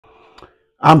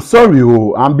I'm sorry,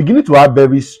 I'm beginning to have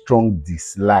very strong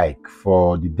dislike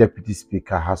for the Deputy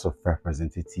Speaker, House of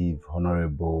Representatives,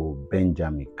 Honorable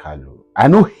Benjamin Kalu. I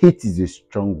know hate is a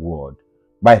strong word,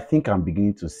 but I think I'm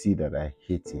beginning to see that I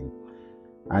hate him.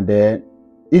 And then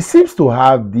he seems to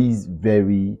have this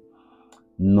very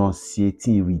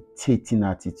nauseating, irritating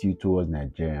attitude towards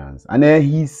Nigerians. And then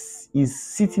he's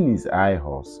sitting his high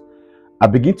horse. I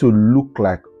begin to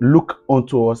look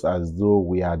onto us as though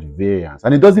we are at variance.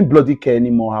 And he doesn't bloody care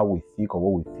anymore how we think or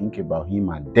what we think about him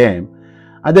and them.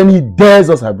 And then he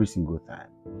dares us every single time.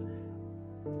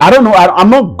 I don't know, I'm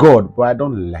not God, but I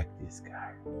don't like this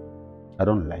guy. I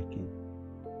don't like him.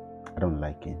 I don't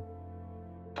like him.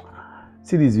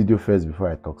 See this video first before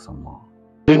I talk some more.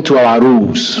 Into our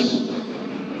rules.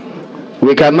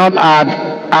 We cannot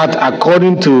act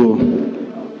according to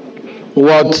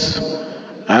what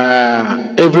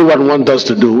everyone wants us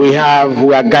to do. We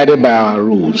are guided by our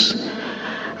rules,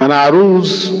 and our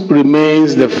rules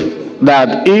remains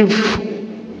that if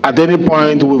at any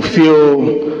point we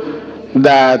feel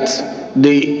that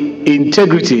the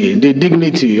integrity, the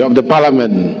dignity of the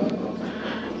parliament,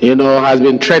 has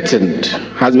been threatened,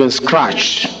 has been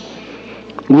scratched,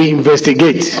 we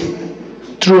investigate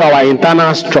through our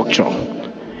internal structure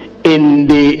in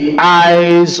the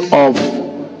eyes of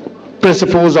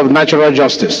principles of natural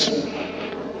justice,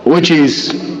 which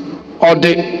is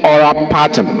oral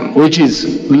pattern, which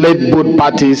is let both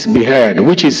parties be heard,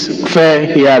 which is fair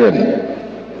hearing.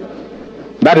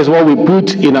 That is what we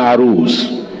put in our rules.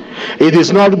 It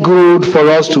is not good for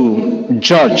us to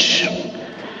judge,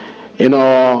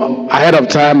 ahead of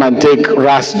time and take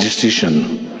rash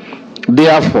decision.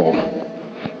 Therefore,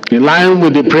 in line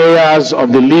with the prayers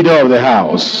of the leader of the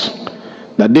House,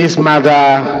 that this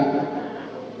matter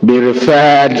be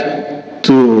referred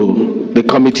to the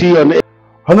committee on.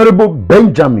 Honorable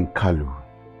Benjamin Kalu,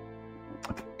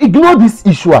 ignore this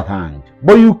issue at hand,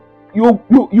 but you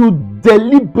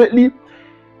deliberately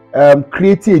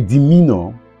create a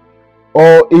demeanor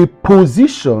or a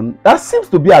position that seems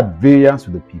to be at variance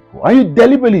with the people, and you're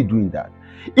deliberately doing that.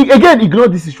 Again, ignore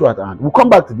this issue at hand. We'll come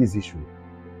back to this issue.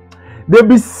 There'll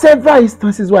be several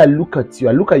instances where I look at you,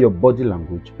 I look at your body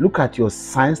language, look at your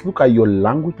signs, look at your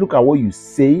language, look at what you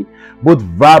say, both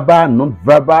verbal,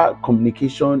 non-verbal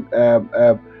communication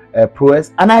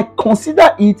prowess, and I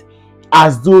consider it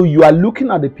as though you are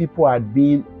looking at the people as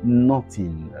being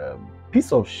nothing,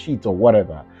 piece of shit or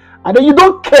whatever, and then you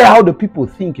don't care how the people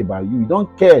think about you. You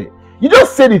don't care. You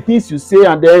just say the things you say,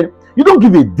 and then you don't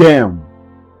give a damn.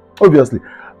 Obviously.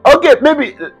 Okay,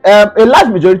 maybe a large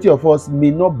majority of us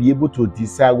may not be able to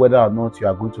decide whether or not you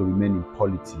are going to remain in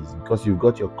politics because you've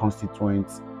got your constituent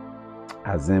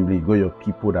assembly, you got your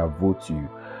people that vote you.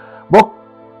 But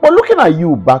looking at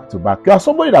you back to back, you are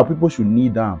somebody that people should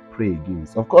kneel down and pray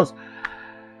against. Of course,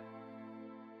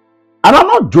 and I'm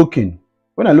not joking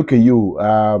when I look at you.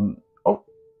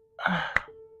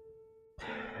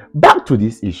 Back to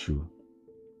this issue.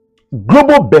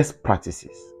 Global best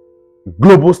practices.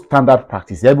 Global standard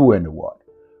practice everywhere in the world.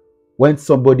 When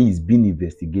somebody is being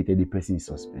investigated, the person is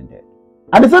suspended.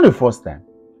 And it's not the first time.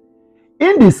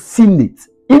 In the Senate,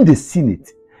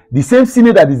 the same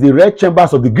Senate that is the red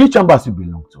chambers of the green chambers you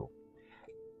belong to,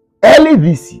 early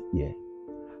this year,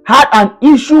 had an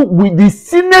issue with the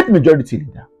Senate majority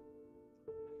leader.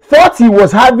 Thought he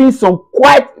was having some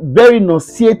quite very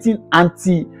nauseating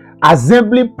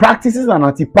anti-assembly practices and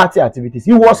anti-party activities.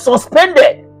 He was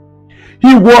suspended.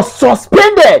 He was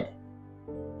suspended.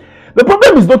 The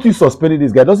problem is not you suspending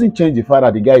this guy. It doesn't change the fact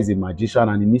that the guy is a magician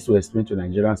and he needs to explain to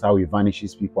Nigerians how he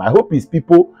vanishes people. I hope his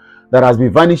people that has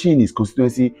been vanishing in his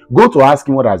constituency go to ask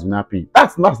him what has been happening.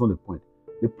 That's not the point.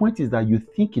 The point is that you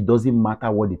think it doesn't matter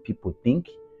what the people think.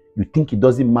 You think it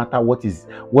doesn't matter what is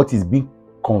being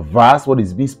conversed, what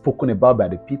is being spoken about by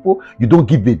the people. You don't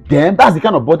give a damn. That's the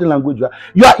kind of body language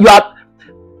you are.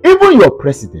 Even your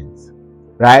president,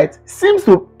 right, seems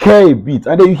to care a bit,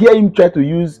 and then you hear him try to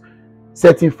use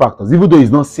certain factors, even though he's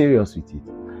not serious with it.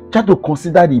 Try to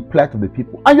consider the plight of the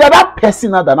people, and you are that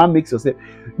person now that makes yourself.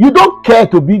 You don't care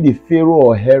to be the Pharaoh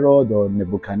or Herod or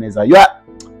Nebuchadnezzar. You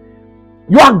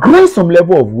are growing some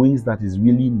level of wings that is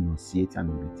really nauseating and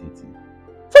irritating.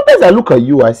 Sometimes I look at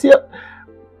you, I see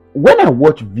when I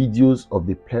watch videos of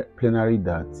the plenary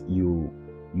that you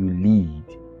lead,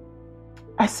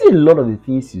 I see a lot of the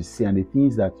things you say and the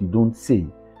things that you don't say.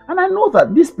 And I know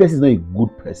that this person is not a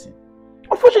good person.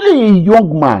 Unfortunately, a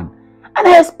young man. And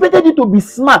I expected you to be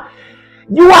smart.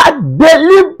 You are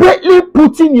deliberately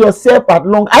putting yourself at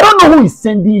long. I don't know who is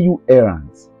sending you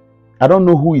errands. I don't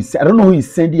know who is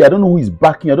sending you. I don't know who is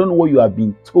backing. I don't know what you have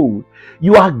been told.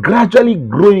 You are gradually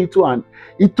growing into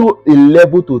a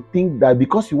level to think that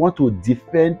because you want to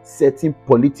defend certain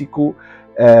political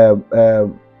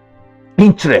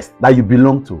interest that you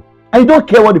belong to, and you don't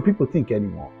care what the people think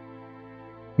anymore.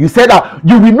 You said that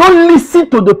you will not listen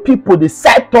to the people, the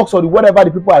side talks, or whatever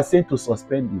the people are saying to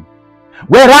suspend you.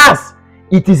 Whereas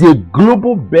it is a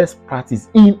global best practice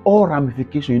in all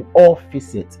ramifications, in all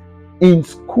facets, in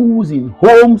schools, in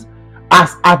homes,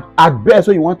 as at best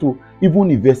when you want to even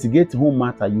investigate home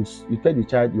matter, you tell the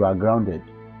child you are grounded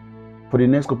for the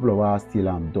next couple of hours till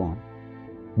I'm done.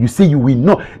 You say you will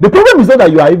not. The problem is not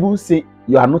that you are even saying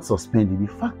you are not suspended. In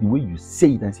fact, the way you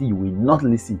say it and say you will not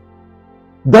listen.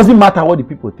 Doesn't matter what the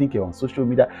people think on social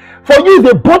media. For you,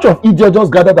 it's a bunch of idiots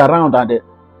just gathered around and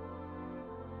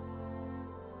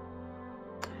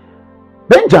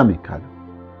Benjamin Kalu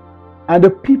and the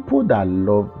people that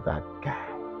love that guy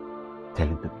tell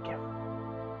him to be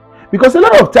careful. Because a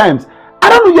lot of times, I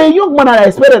don't know, you're a young man and I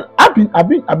expected.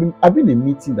 I've been in a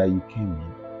meeting that you came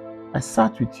in. I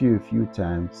sat with you a few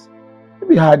times.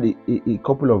 Maybe had a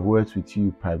couple of words with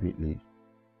you privately.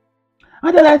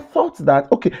 And then I thought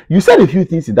that, okay, you said a few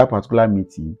things in that particular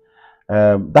meeting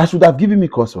that should have given me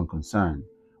cause for concern.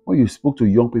 When you spoke to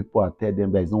young people and tell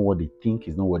them that it's not what they think,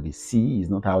 it's not what they see, it's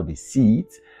not how they see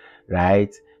it,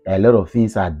 right? A lot of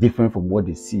things are different from what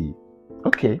they see.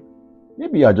 Okay,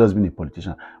 maybe you are just being a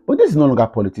politician, but this is no longer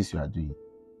politics you are doing.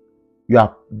 You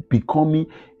are becoming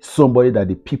somebody that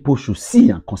the people should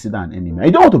see and consider an enemy.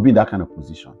 You don't want to be in that kind of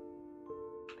position.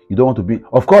 You don't want to be,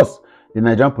 of course, the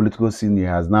Nigerian political scene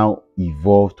has now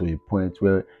evolved to a point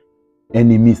where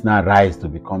enemies now rise to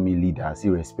becoming leaders,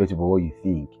 irrespective of what you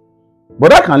think.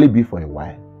 But that can only be for a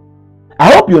while.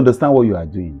 I hope you understand what you are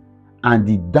doing and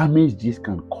the damage this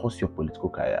can cause your political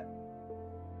career.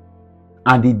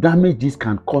 And the damage this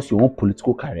can cause your own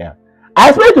political career. I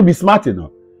expect you to be smart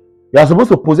enough. You are supposed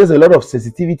to possess a lot of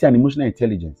sensitivity and emotional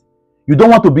intelligence. You don't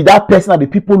want to be that person that the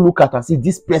people look at and say,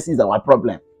 this person is our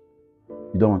problem.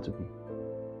 You don't want to be.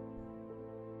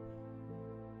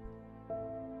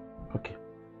 Okay.